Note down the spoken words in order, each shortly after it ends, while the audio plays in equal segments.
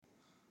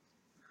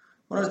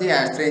Buenos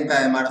días,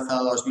 30 de marzo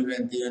de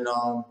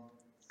 2021,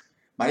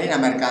 Marina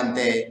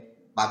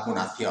Mercante,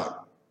 vacunación.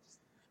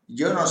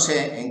 Yo no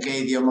sé en qué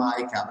idioma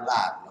hay que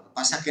hablar, lo que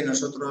pasa es que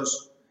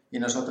nosotros y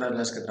nosotras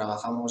las que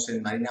trabajamos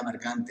en Marina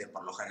Mercante,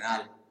 por lo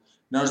general,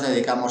 nos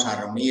dedicamos a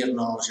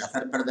reunirnos y a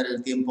hacer perder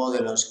el tiempo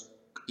de los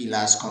y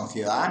las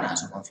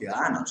conciudadanas o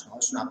conciudadanos, ¿no?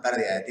 Es una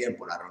pérdida de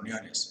tiempo las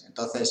reuniones.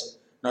 Entonces,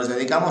 nos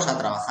dedicamos a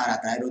trabajar,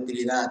 a traer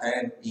utilidad, a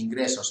traer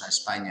ingresos a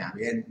España,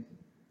 ¿bien?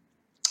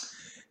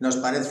 Nos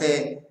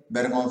parece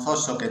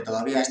vergonzoso que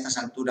todavía a estas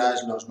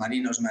alturas los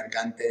marinos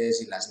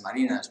mercantes y las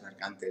marinas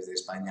mercantes de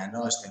España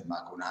no estén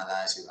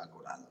vacunadas y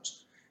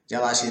vacunados. Ya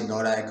va siendo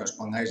hora de que os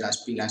pongáis las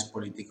pilas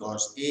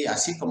políticos y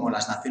así como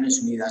las Naciones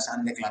Unidas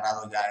han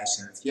declarado ya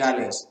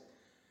esenciales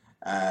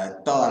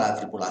toda la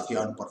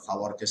tripulación, por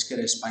favor, que es que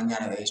en España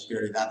le deis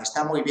prioridad.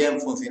 Está muy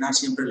bien funcionar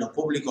siempre lo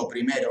público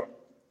primero,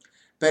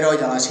 pero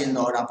ya va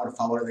siendo hora, por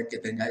favor, de que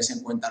tengáis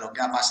en cuenta lo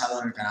que ha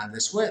pasado en el canal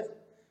de Suez.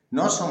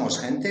 No somos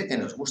gente que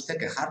nos guste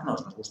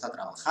quejarnos, nos gusta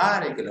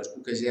trabajar y que los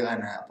buques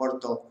llegan a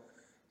puerto,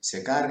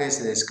 se cargue,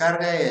 se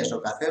descargue, es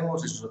lo que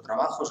hacemos, es nuestro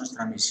trabajo, es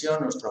nuestra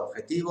misión, nuestro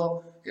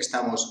objetivo,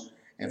 estamos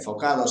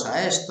enfocados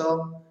a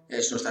esto,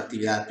 es nuestra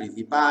actividad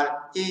principal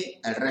y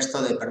el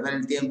resto de perder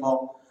el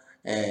tiempo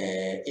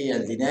y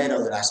el dinero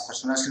de las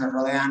personas que nos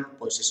rodean,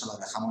 pues eso lo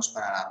dejamos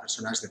para las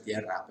personas de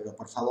tierra. Pero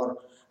por favor,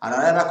 a la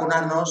hora de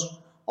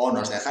vacunarnos, o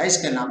nos dejáis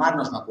que en la mar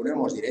nos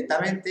vacunemos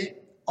directamente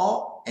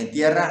o en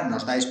tierra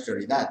nos dais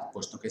prioridad,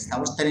 puesto que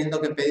estamos teniendo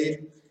que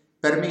pedir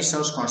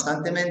permisos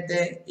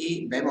constantemente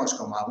y vemos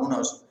como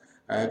algunos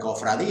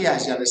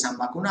cofradías ya les han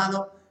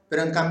vacunado,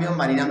 pero en cambio en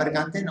Marina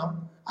Mercante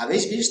no.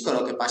 ¿Habéis visto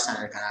lo que pasa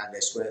en el canal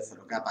de Suez,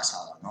 lo que ha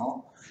pasado,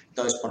 no?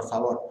 Entonces, por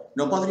favor,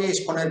 ¿no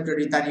podríais poner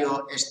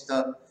prioritario este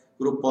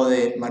grupo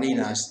de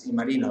marinas y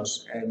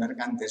marinos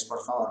mercantes,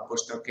 por favor,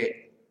 puesto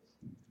que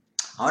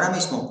ahora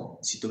mismo,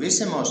 si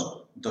tuviésemos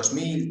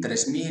 2.000,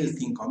 3.000,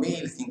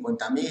 5.000,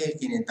 50.000,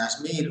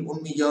 500.000,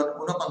 1.000.000,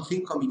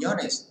 1,5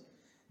 millones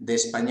de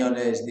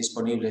españoles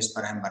disponibles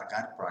para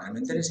embarcar,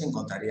 probablemente les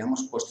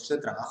encontraríamos puestos de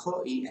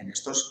trabajo y en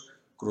estos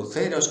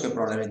cruceros que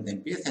probablemente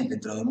empiecen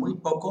dentro de muy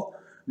poco,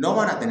 no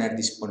van a tener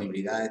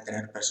disponibilidad de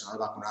tener personal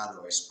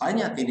vacunado.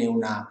 España tiene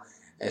una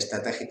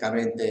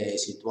estratégicamente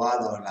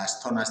situado en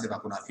las zonas de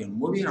vacunación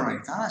muy bien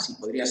organizadas y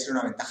podría ser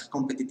una ventaja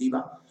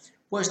competitiva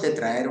pues de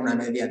traer una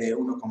media de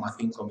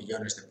 1,5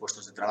 millones de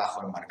puestos de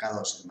trabajo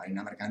embarcados en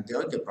Marina Mercante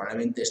hoy, que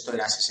probablemente esto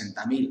era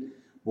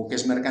 60.000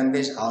 buques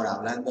mercantes, ahora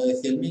hablando de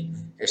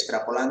 100.000,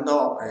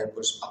 extrapolando,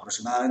 pues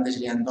aproximadamente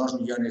serían 2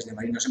 millones de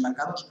marinos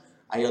embarcados,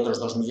 hay otros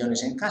 2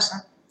 millones en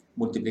casa,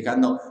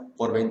 multiplicando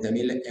por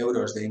 20.000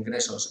 euros de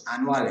ingresos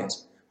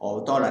anuales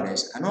o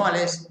dólares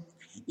anuales,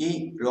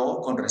 y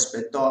luego con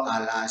respecto a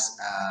las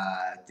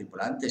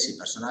tripulantes y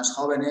personas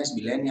jóvenes,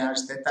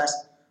 millennials,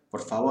 zetas,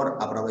 por favor,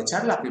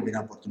 aprovechar la primera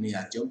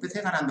oportunidad. Yo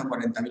empecé ganando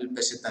 40.000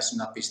 pesetas en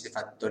una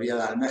piscifactoría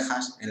de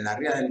almejas en la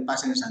Ría del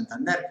Pas en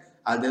Santander.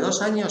 Al de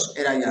 2 años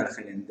era ya el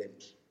gerente.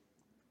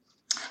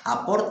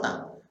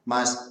 Aporta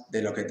más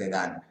de lo que te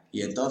dan.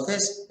 Y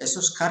entonces eso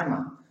es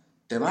karma.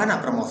 Te van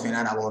a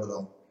promocionar a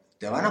bordo.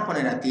 Te van a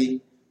poner a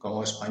ti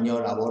como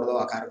español a bordo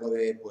a cargo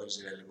de, pues,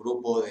 del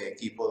grupo, de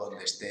equipo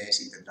donde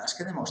estés y tendrás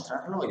que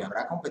demostrarlo y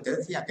habrá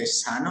competencia que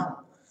es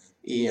sano.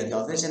 Y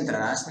entonces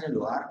entrarás en el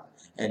lugar,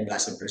 en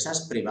las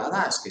empresas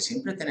privadas, que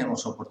siempre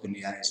tenemos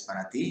oportunidades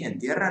para ti. En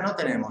tierra no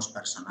tenemos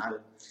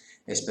personal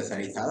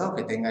especializado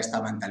que tenga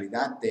esta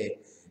mentalidad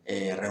de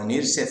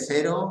reunirse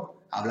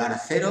cero, hablar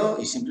cero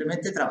y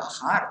simplemente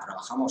trabajar.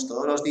 Trabajamos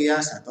todos los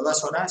días, a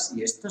todas horas,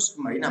 y esto es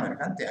Marina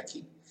Mercante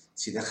aquí.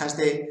 Si dejas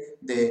de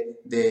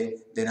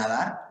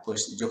nadar,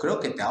 pues yo creo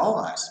que te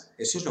ahogas.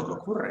 Eso es lo que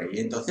ocurre. Y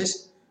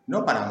entonces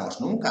no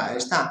paramos nunca.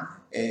 Esta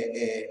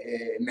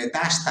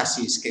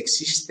metástasis que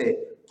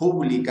existe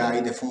pública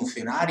y de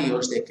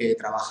funcionarios de que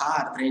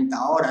trabajar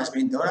 30 horas,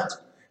 20 horas,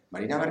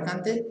 Marina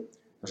Mercante,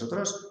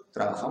 nosotros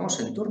trabajamos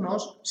en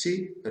turnos,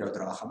 sí, pero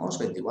trabajamos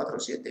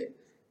 24/7.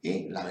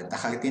 Y la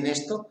ventaja que tiene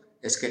esto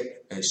es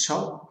que el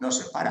show no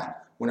se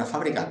para. Una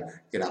fábrica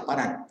que la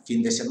paran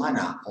fin de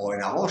semana o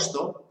en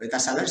agosto, vete a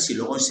saber si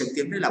luego en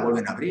septiembre la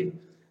vuelven a abrir.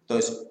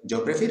 Entonces,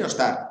 yo prefiero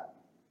estar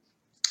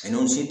en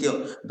un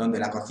sitio donde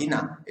la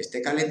cocina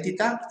esté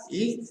calentita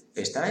y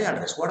estar ahí al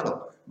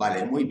resguardo.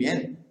 Vale, muy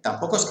bien.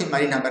 Tampoco es que en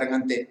Marina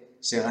Mercante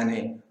se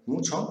gane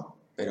mucho,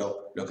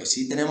 pero lo que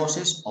sí tenemos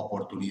es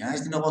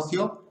oportunidades de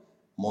negocio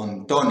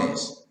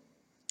montones.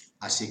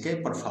 Así que,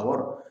 por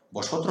favor,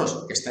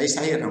 vosotros que estáis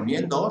ahí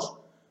reuniéndoos,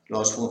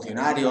 los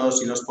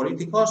funcionarios y los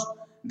políticos,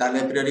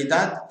 darle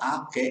prioridad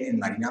a que en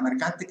Marina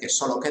Mercante, que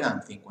solo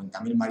quedan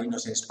 50.000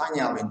 marinos en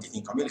España o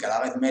 25.000,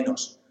 cada vez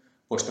menos,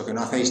 puesto que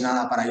no hacéis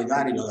nada para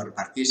ayudar y lo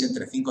repartís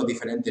entre 5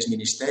 diferentes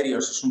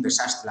ministerios, es un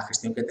desastre la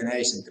gestión que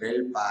tenéis entre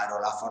el paro,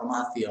 la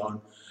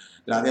formación,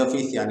 la de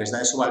oficiales, la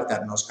de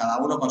subalternos, cada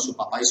uno con su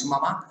papá y su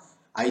mamá,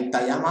 ahí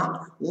te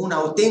llama un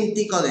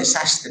auténtico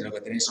desastre lo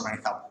que tenéis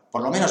organizado.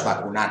 Por lo menos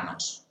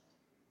vacunarnos.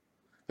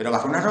 Pero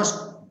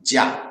vacunarnos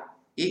ya.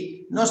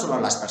 Y no solo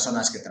las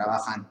personas que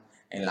trabajan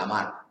en la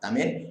mar.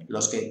 También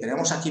los que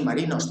tenemos aquí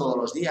marinos todos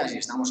los días y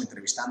estamos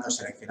entrevistando,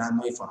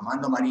 seleccionando y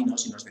formando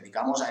marinos y nos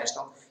dedicamos a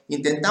esto,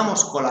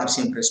 intentamos colar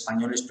siempre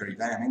españoles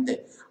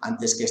prioritariamente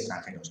antes que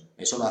extranjeros.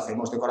 Eso lo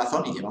hacemos de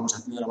corazón y llevamos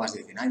haciéndolo más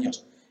de 100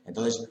 años.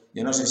 Entonces,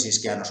 yo no sé si es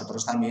que a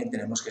nosotros también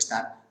tenemos que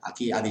estar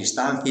aquí a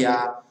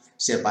distancia,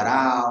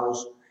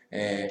 separados,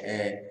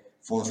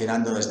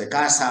 funcionando desde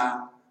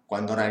casa,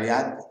 cuando en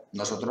realidad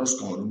nosotros,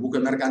 como en un buque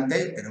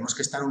mercante, tenemos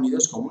que estar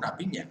unidos como una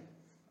piña.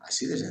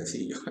 Así de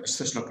sencillo,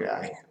 esto es lo que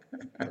hay.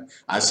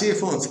 Así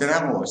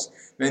funcionamos,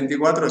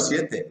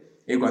 24/7.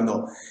 Y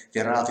cuando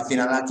cierra la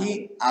oficina de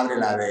aquí, abre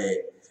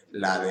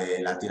la de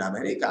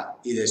Latinoamérica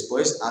y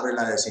después abre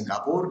la de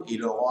Singapur y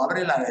luego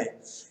abre la de,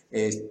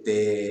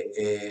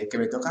 que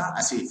me toca,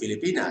 así,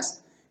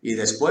 Filipinas. Y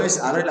después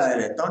abre la de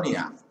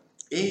Letonia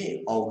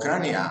o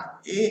Ucrania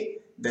y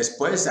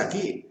después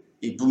aquí.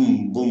 Y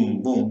pum,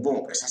 pum, pum,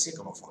 pum. Es así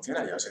como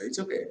funciona. Ya os he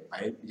dicho que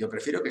yo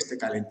prefiero que esté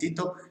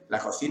calentito la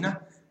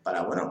cocina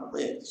para, bueno,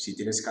 oye, si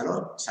tienes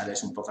calor,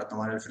 sales un poco a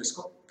tomar el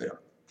fresco,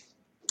 pero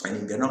en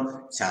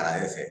invierno se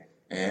agradece.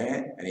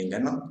 En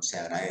invierno se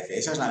agradece.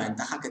 Esa es la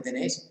ventaja que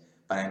tenéis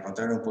para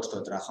encontrar un puesto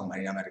de trabajo en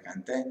Marina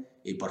Mercante.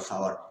 Y por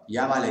favor,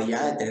 ya vale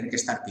ya de tener que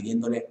estar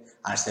pidiéndole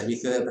al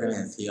servicio de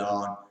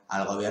prevención,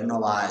 al gobierno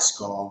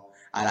vasco,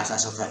 a las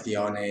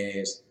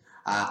asociaciones,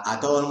 a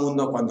todo el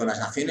mundo, cuando las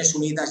Naciones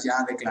Unidas ya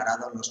ha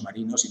declarado los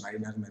marinos y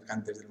marinas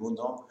mercantes del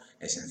mundo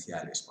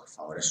esenciales. Por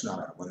favor, es una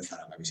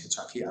vergüenza lo que habéis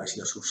hecho aquí. A ver si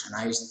os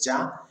subsanáis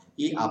ya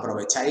y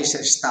aprovecháis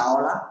esta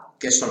ola,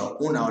 que es solo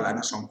una ola,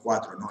 no son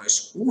 4, no,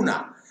 es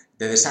una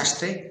de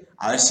desastre.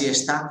 A ver si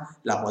esta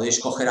la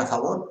podéis coger a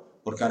favor,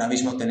 porque ahora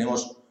mismo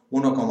tenemos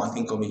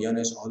 1,5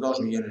 millones o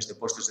 2 millones de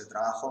puestos de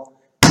trabajo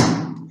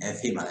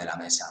encima de la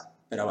mesa.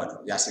 Pero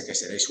bueno, ya sé que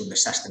seréis un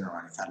desastre en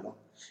organizarlo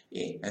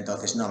y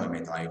entonces no me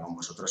meto ahí con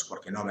vosotros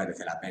porque no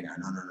merece la pena.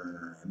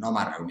 No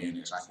más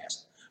reuniones,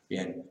 gracias.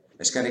 Bien,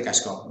 es que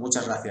ricasco.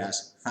 Muchas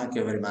gracias. Thank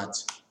you very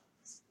much.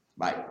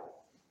 Bye.